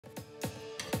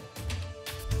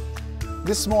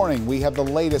This morning, we have the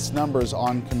latest numbers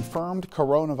on confirmed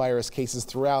coronavirus cases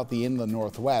throughout the inland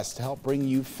Northwest to help bring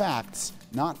you facts,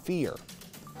 not fear.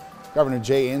 Governor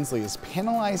Jay Inslee is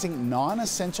penalizing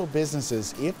non-essential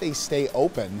businesses if they stay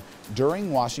open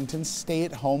during Washington's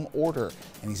stay-at-home order,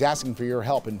 and he's asking for your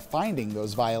help in finding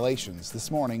those violations.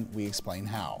 This morning, we explain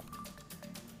how.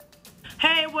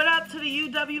 Hey, what up to the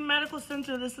UW Medical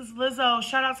Center? This is Lizzo.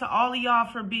 Shout out to all of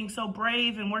y'all for being so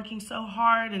brave and working so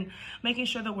hard and making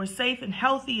sure that we're safe and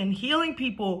healthy and healing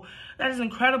people. That is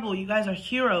incredible. You guys are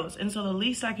heroes. And so the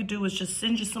least I could do is just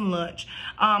send you some lunch.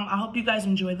 I hope you guys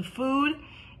enjoy the food.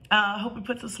 I hope it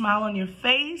puts a smile on your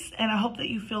face, and I hope that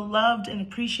you feel loved and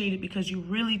appreciated because you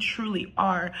really, truly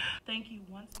are. Thank you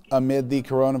once again. Amid the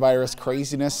coronavirus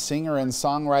craziness, singer and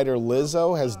songwriter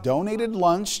Lizzo has donated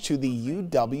lunch to the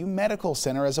UW Medical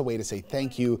Center as a way to say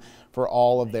thank you for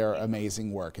all of their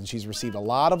amazing work. And she's received a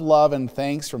lot of love and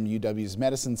thanks from UW's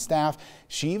medicine staff.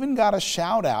 She even got a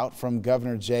shout out from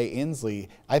Governor Jay Inslee.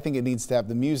 I think it needs to have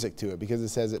the music to it because it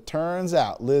says, it turns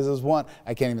out Lizzo's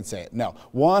I can't even say it. No,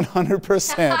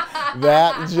 100%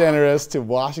 that generous to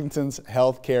Washington's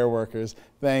healthcare workers.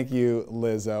 Thank you,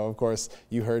 Lizzo. Of course,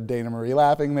 you heard Dana Marie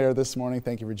laughing there this morning.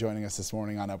 Thank you for joining us this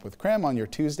morning on Up with KREM on your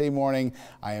Tuesday morning.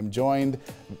 I am joined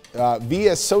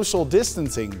via social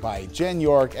distancing by Jen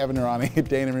York, Evan Arani,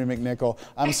 Dana Marie McNichol.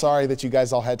 I'm sorry that you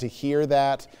guys all had to hear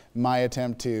that. My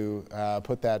attempt to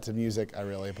put that to music, I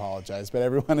really apologize. But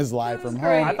everyone is live from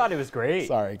home. I thought it was great.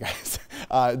 Sorry, guys.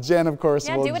 Jen, of course,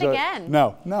 will do it again.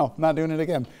 No, not doing it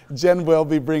again. Jen will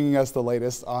be bringing us the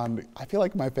latest on, I feel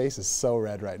like my face is so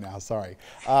red right now, sorry.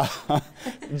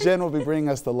 Jen will be bringing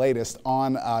us the latest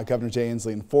on Governor Jay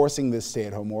Inslee enforcing this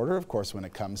stay-at-home order, of course, when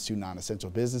it comes to non-essential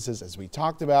businesses, as we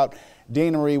talked about.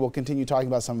 Dana Marie will continue talking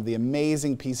about some of the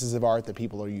amazing pieces of art that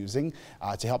people are using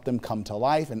to help them come to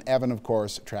life. And Evan, of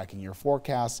course, tracking your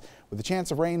forecasts with a chance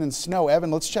of rain and snow.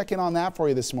 Evan, let's check in on that for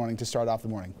you this morning to start off the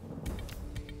morning.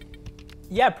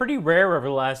 Yeah, pretty rare over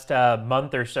the last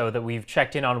month or so that we've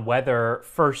checked in on weather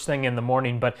first thing in the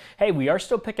morning. But hey, we are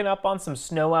still picking up on some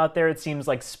snow out there. It seems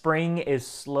like spring is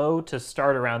slow to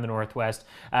start around the Northwest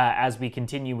as we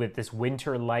continue with this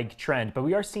winter-like trend. But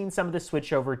we are seeing some of the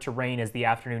switch over to rain as the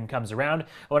afternoon comes around. I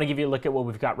want to give you a look at what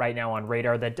we've got right now on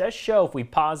radar. That does show, if we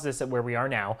pause this at where we are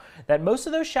now, that most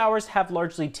of those showers have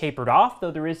largely tapered off,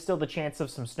 though there is still the chance of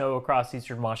some snow across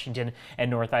eastern Washington and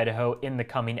North Idaho in the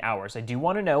coming hours. I do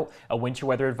want to note a winter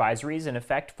weather advisory is in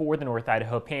effect for the North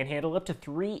Idaho Panhandle, up to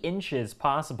 3 inches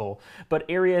possible, but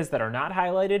areas that are not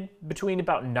highlighted between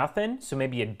about nothing, so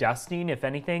maybe a dusting if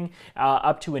anything,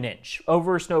 up to 1 inch.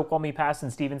 Over Snoqualmie Pass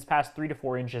and Stevens Pass, 3 to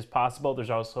 4 inches possible. There's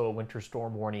also a winter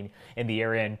storm warning in the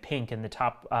area in pink in the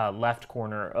top left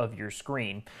corner of your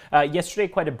screen. Yesterday,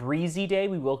 quite a breezy day.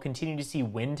 We will continue to see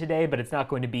wind today, but it's not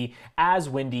going to be as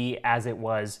windy as it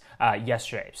was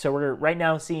yesterday. So we're right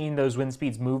now seeing those wind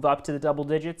speeds move up to the double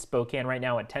digits. Spokane right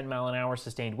now at 10-mile-an-hour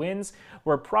sustained winds.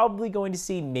 We're probably going to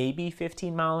see maybe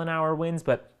 15-mile-an-hour winds,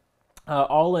 but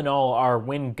all in all, our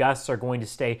wind gusts are going to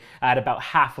stay at about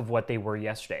half of what they were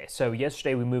yesterday. So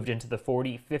yesterday we moved into the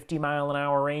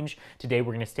 40-50-mile-an-hour range. Today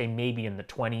we're going to stay maybe in the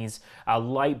 20s.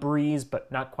 Light breeze,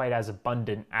 but not quite as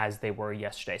abundant as they were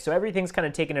yesterday. So everything's kind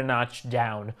of taken a notch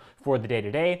down for the day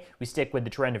today. We stick with the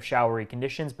trend of showery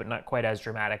conditions, but not quite as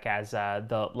dramatic as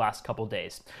the last couple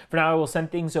days. For now, I will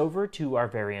send things over to our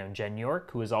very own Jen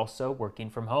York, who is also working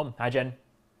from home. Hi, Jen.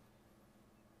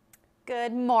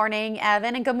 Good morning,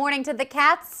 Evan, and good morning to the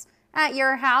cats at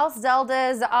your house.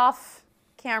 Zelda's off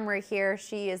camera here.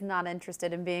 She is not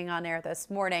interested in being on air this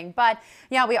morning, but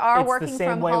yeah, we are working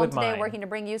from home today, working to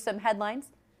bring you some headlines.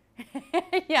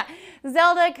 Yeah,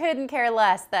 Zelda couldn't care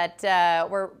less that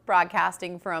we're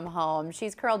broadcasting from home.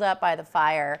 She's curled up by the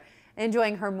fire,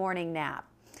 enjoying her morning nap.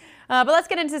 But let's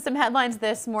get into some headlines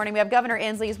this morning. We have Governor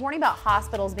Inslee's warning about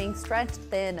hospitals being stretched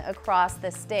thin across the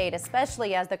state,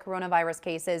 especially as the coronavirus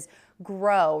cases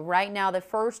grow. Right now, the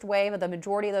first wave of the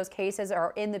majority of those cases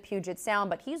are in the Puget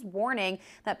Sound, but he's warning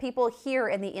that people here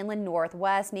in the inland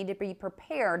Northwest need to be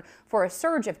prepared for a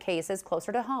surge of cases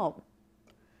closer to home.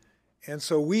 And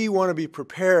so we want to be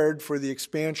prepared for the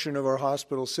expansion of our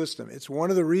hospital system. It's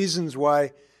one of the reasons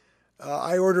why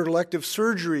I ordered elective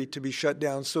surgery to be shut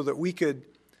down so that we could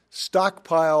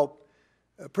stockpile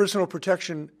personal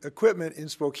protection equipment in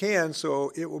Spokane so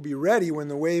it will be ready when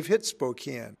the wave hits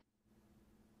Spokane.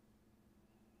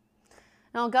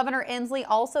 Now, Governor Inslee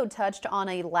also touched on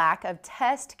a lack of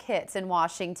test kits in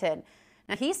Washington.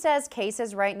 Now, he says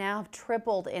cases right now have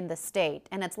tripled in the state,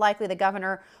 and it's likely the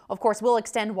governor, of course, will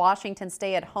extend Washington's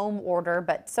stay-at-home order,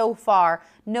 but so far,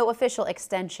 no official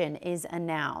extension is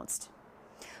announced.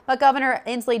 But Governor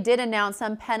Inslee did announce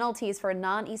some penalties for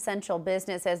non-essential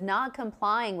businesses not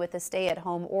complying with the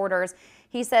stay-at-home orders.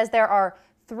 He says there are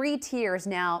 3 tiers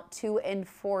now to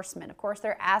enforcement. Of course,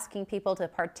 they're asking people to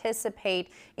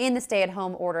participate in the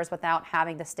stay-at-home orders without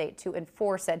having the state to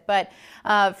enforce it. But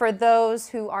for those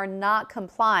who are not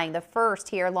complying, the first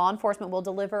tier, law enforcement will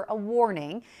deliver a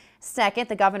warning. Second,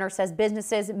 the governor says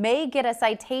businesses may get a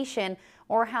citation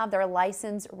or have their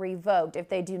license revoked if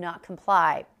they do not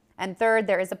comply. And third,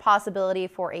 there is a possibility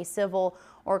for a civil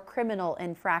or criminal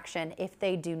infraction if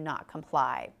they do not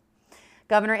comply.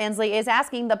 Governor Inslee is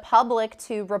asking the public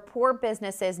to report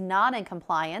businesses not in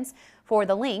compliance. For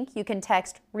the link, you can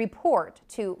text REPORT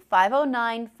to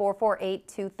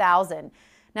 509-448-2000.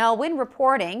 Now, when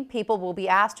reporting, people will be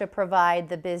asked to provide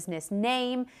the business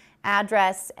name,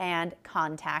 address, and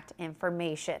contact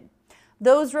information.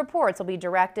 Those reports will be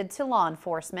directed to law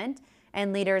enforcement,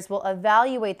 and leaders will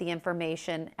evaluate the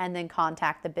information and then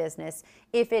contact the business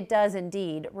if it does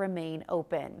indeed remain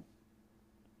open.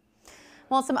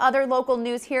 Well, some other local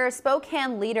news here.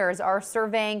 Spokane leaders are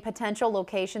surveying potential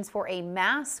locations for a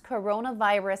mass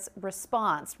coronavirus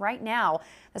response. Right now,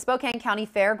 the Spokane County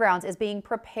Fairgrounds is being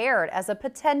prepared as a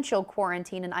potential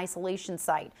quarantine and isolation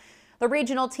site. The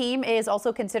regional team is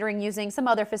also considering using some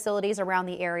other facilities around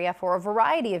the area for a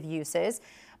variety of uses.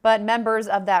 But members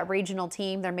of that regional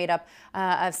team, they're made up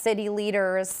of city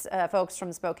leaders, folks from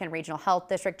the Spokane Regional Health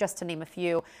District, just to name a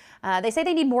few. They say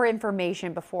they need more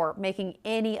information before making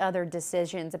any other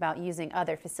decisions about using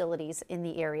other facilities in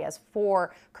the areas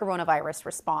for coronavirus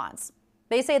response.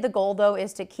 They say the goal, though,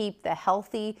 is to keep the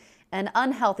healthy and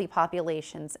unhealthy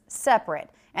populations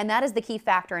separate. And that is the key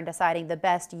factor in deciding the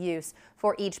best use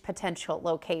for each potential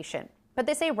location. But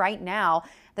they say right now,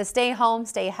 the stay home,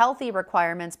 stay healthy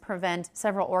requirements prevent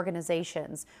several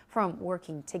organizations from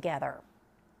working together.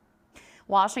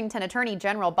 Washington Attorney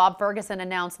General Bob Ferguson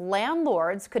announced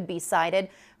landlords could be cited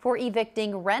for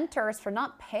evicting renters for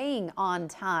not paying on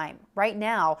time. Right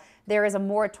now, there is a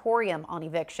moratorium on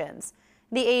evictions.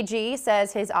 The AG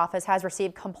says his office has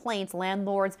received complaints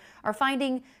landlords are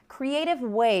finding creative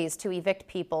ways to evict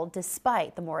people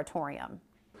despite the moratorium.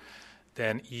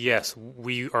 Then yes,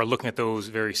 we are looking at those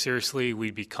very seriously.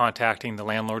 We'd be contacting the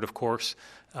landlord, of course,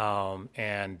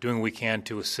 and doing what we can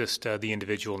to assist the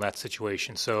individual in that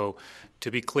situation. So to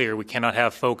be clear, we cannot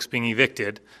have folks being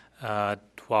evicted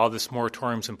while this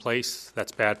moratorium's in place.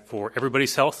 That's bad for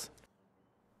everybody's health.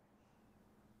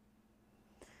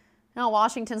 Now,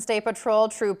 Washington State Patrol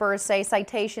troopers say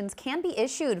citations can be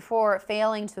issued for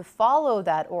failing to follow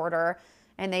that order.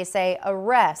 And they say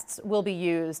arrests will be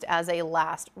used as a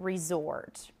last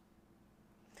resort.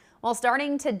 Well,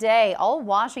 starting today, all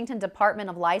Washington Department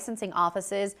of Licensing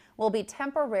offices will be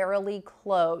temporarily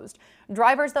closed.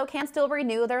 Drivers, though, can still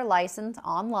renew their license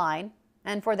online.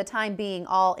 And for the time being,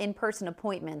 all in-person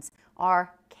appointments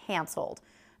are canceled.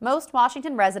 Most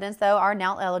Washington residents, though, are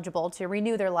now eligible to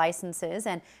renew their licenses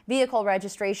and vehicle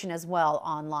registration as well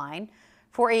online.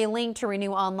 For a link to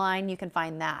renew online, you can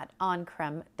find that on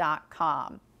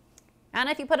KREM.com. And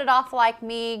if you put it off like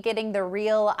me, getting the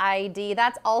real ID,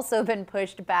 that's also been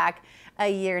pushed back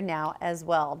a year now as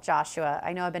well. Joshua,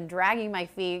 I know I've been dragging my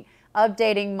feet,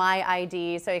 updating my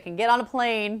ID so you can get on a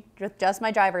plane with just my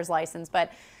driver's license,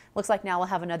 but looks like now we'll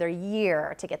have another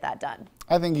year to get that done.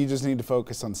 I think you just need to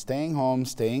focus on staying home,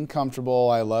 staying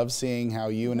comfortable. I love seeing how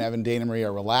you and Evan Dana Marie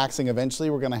are relaxing. Eventually,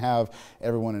 we're going to have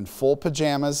everyone in full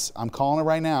pajamas. I'm calling it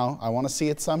right now. I want to see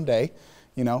it someday.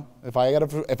 You know, if I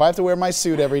have to wear my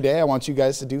suit every day, I want you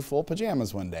guys to do full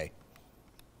pajamas one day.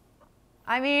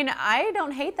 I mean, I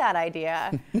don't hate that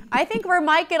idea. I think we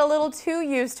might get a little too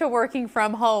used to working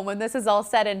from home when this is all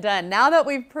said and done. Now that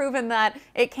we've proven that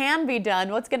it can be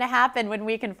done, what's going to happen when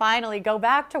we can finally go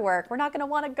back to work? We're not going to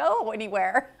want to go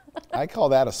anywhere. I call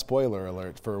that a spoiler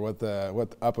alert for what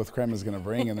Up with KREM is going to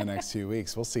bring in the next 2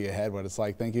 weeks. We'll see ahead what it's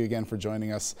like. Thank you again for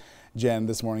joining us, Jen,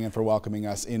 this morning, and for welcoming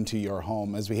us into your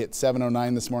home. As we hit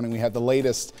 7:09 this morning, we have the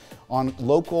latest on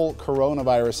local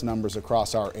coronavirus numbers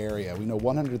across our area. We know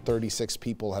 136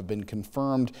 people have been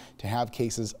confirmed to have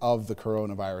cases of the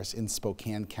coronavirus in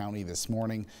Spokane County this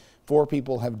morning. 4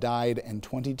 people have died and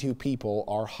 22 people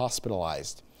are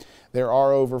hospitalized. There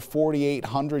are over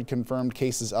 4,800 confirmed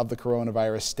cases of the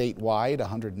coronavirus statewide.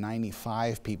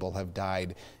 195 people have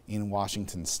died in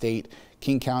Washington state.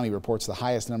 King County reports the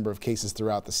highest number of cases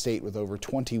throughout the state with over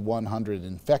 2,100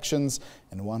 infections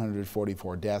and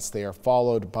 144 deaths. They are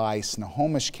followed by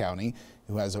Snohomish County,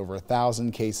 who has over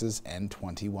 1,000 cases and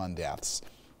 21 deaths.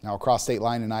 Now, across state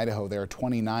line in Idaho, there are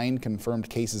 29 confirmed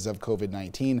cases of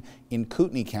COVID-19 in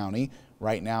Kootenai County,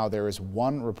 Right now, there is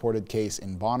one reported case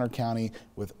in Bonner County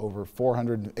with over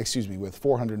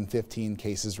 415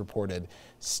 cases reported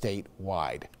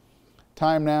statewide.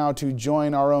 Time now to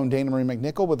join our own Dana Marie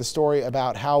McNichol with a story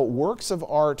about how works of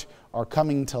art are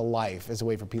coming to life as a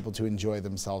way for people to enjoy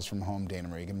themselves from home. Dana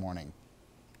Marie, good morning.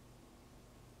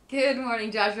 Good morning,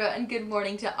 Joshua, and good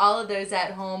morning to all of those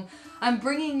at home. I'm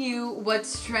bringing you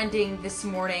what's trending this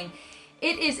morning.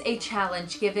 It is a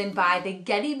challenge given by the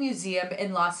Getty Museum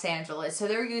in Los Angeles. So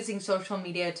they're using social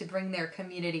media to bring their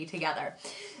community together.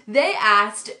 They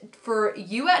asked for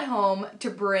you at home to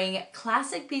bring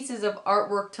classic pieces of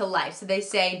artwork to life. So they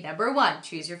say, number 1,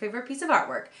 choose your favorite piece of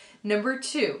artwork. Number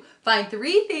 2, find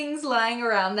 3 things lying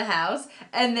around the house.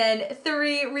 And then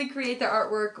 3, recreate the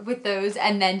artwork with those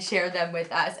and then share them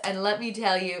with us. And let me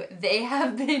tell you, they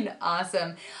have been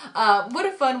awesome. What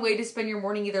a fun way to spend your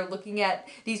morning, either looking at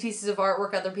these pieces of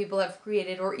artwork other people have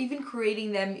created or even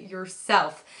creating them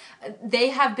yourself. They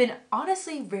have been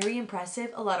honestly very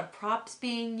impressive. A lot of props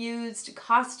being used,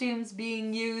 costumes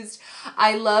being used.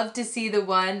 I love to see the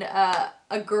one,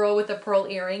 a girl with a pearl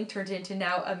earring turned into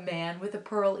now a man with a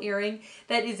pearl earring.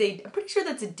 That is I'm pretty sure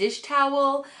that's a dish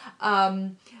towel,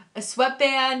 a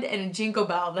sweatband, and a jingle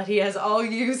bell that he has all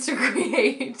used to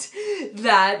create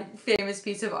that famous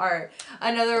piece of art.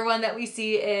 Another one that we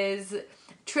see is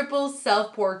Triple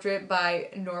Self-Portrait by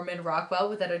Norman Rockwell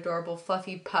with that adorable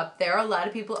fluffy pup there. A lot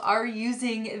of people are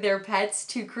using their pets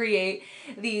to create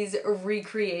these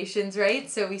recreations, right?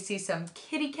 So we see some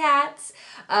kitty cats,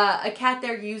 a cat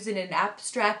there used in an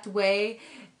abstract way,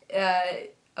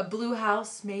 a blue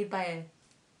house made by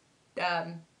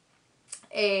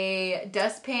a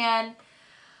dustpan.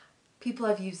 People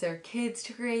have used their kids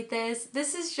to create this.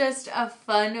 This is just a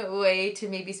fun way to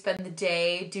maybe spend the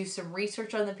day, do some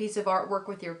research on the piece of artwork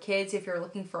with your kids if you're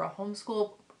looking for a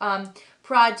homeschool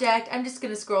project. I'm just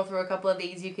going to scroll through a couple of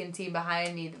these you can see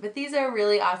behind me. But these are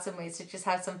really awesome ways to just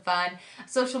have some fun. A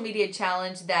social media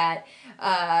challenge that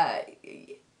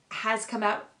has come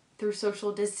out through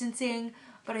social distancing,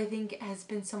 but I think it has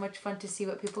been so much fun to see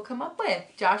what people come up with.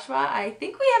 Joshua, I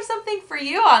think we have something for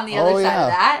you on the other side of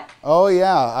that. Oh,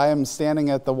 yeah. I am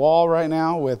standing at the wall right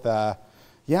now with,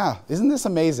 isn't this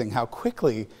amazing how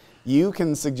quickly you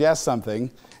can suggest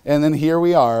something, and then here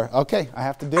we are. Okay, I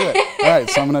have to do it. All right,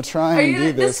 so I'm going to try and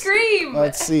do this. The Scream.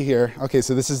 Let's see here. Okay,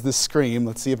 so this is the Scream.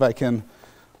 Let's see if I can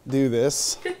do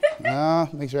this.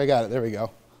 Make sure I got it. There we go.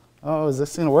 Oh, is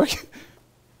this going to work?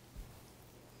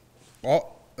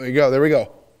 Oh. There you go. There we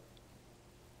go.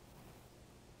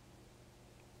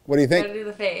 What do you think? Gotta do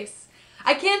the face.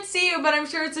 I can't see you, but I'm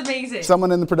sure it's amazing.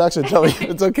 Someone in the production tell me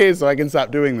it's okay so I can stop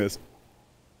doing this.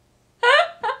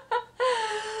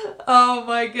 Oh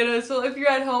my goodness. Well, if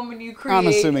you're at home and you create a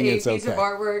piece of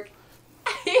artwork,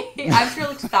 I'm sure it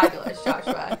looks fabulous,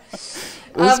 Joshua.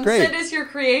 Great. Send us your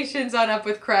creations on Up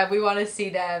with KREM. We want to see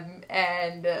them,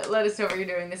 and let us know what you're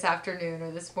doing this afternoon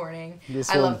or this morning.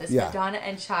 I love this. Madonna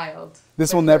and Child.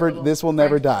 This will never die. This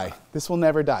will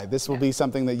never die. This will be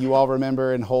something that you all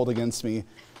remember and hold against me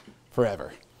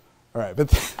forever. All right, but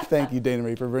thank you, Dana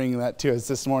Marie, for bringing that to us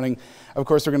this morning. Of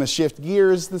course, we're going to shift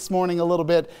gears this morning a little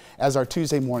bit as our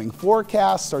Tuesday morning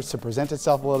forecast starts to present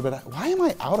itself a little bit. Why am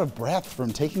I out of breath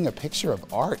from taking a picture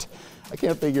of art? I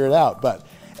can't figure it out, but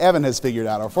Evan has figured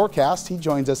out our forecast. He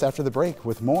joins us after the break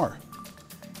with more.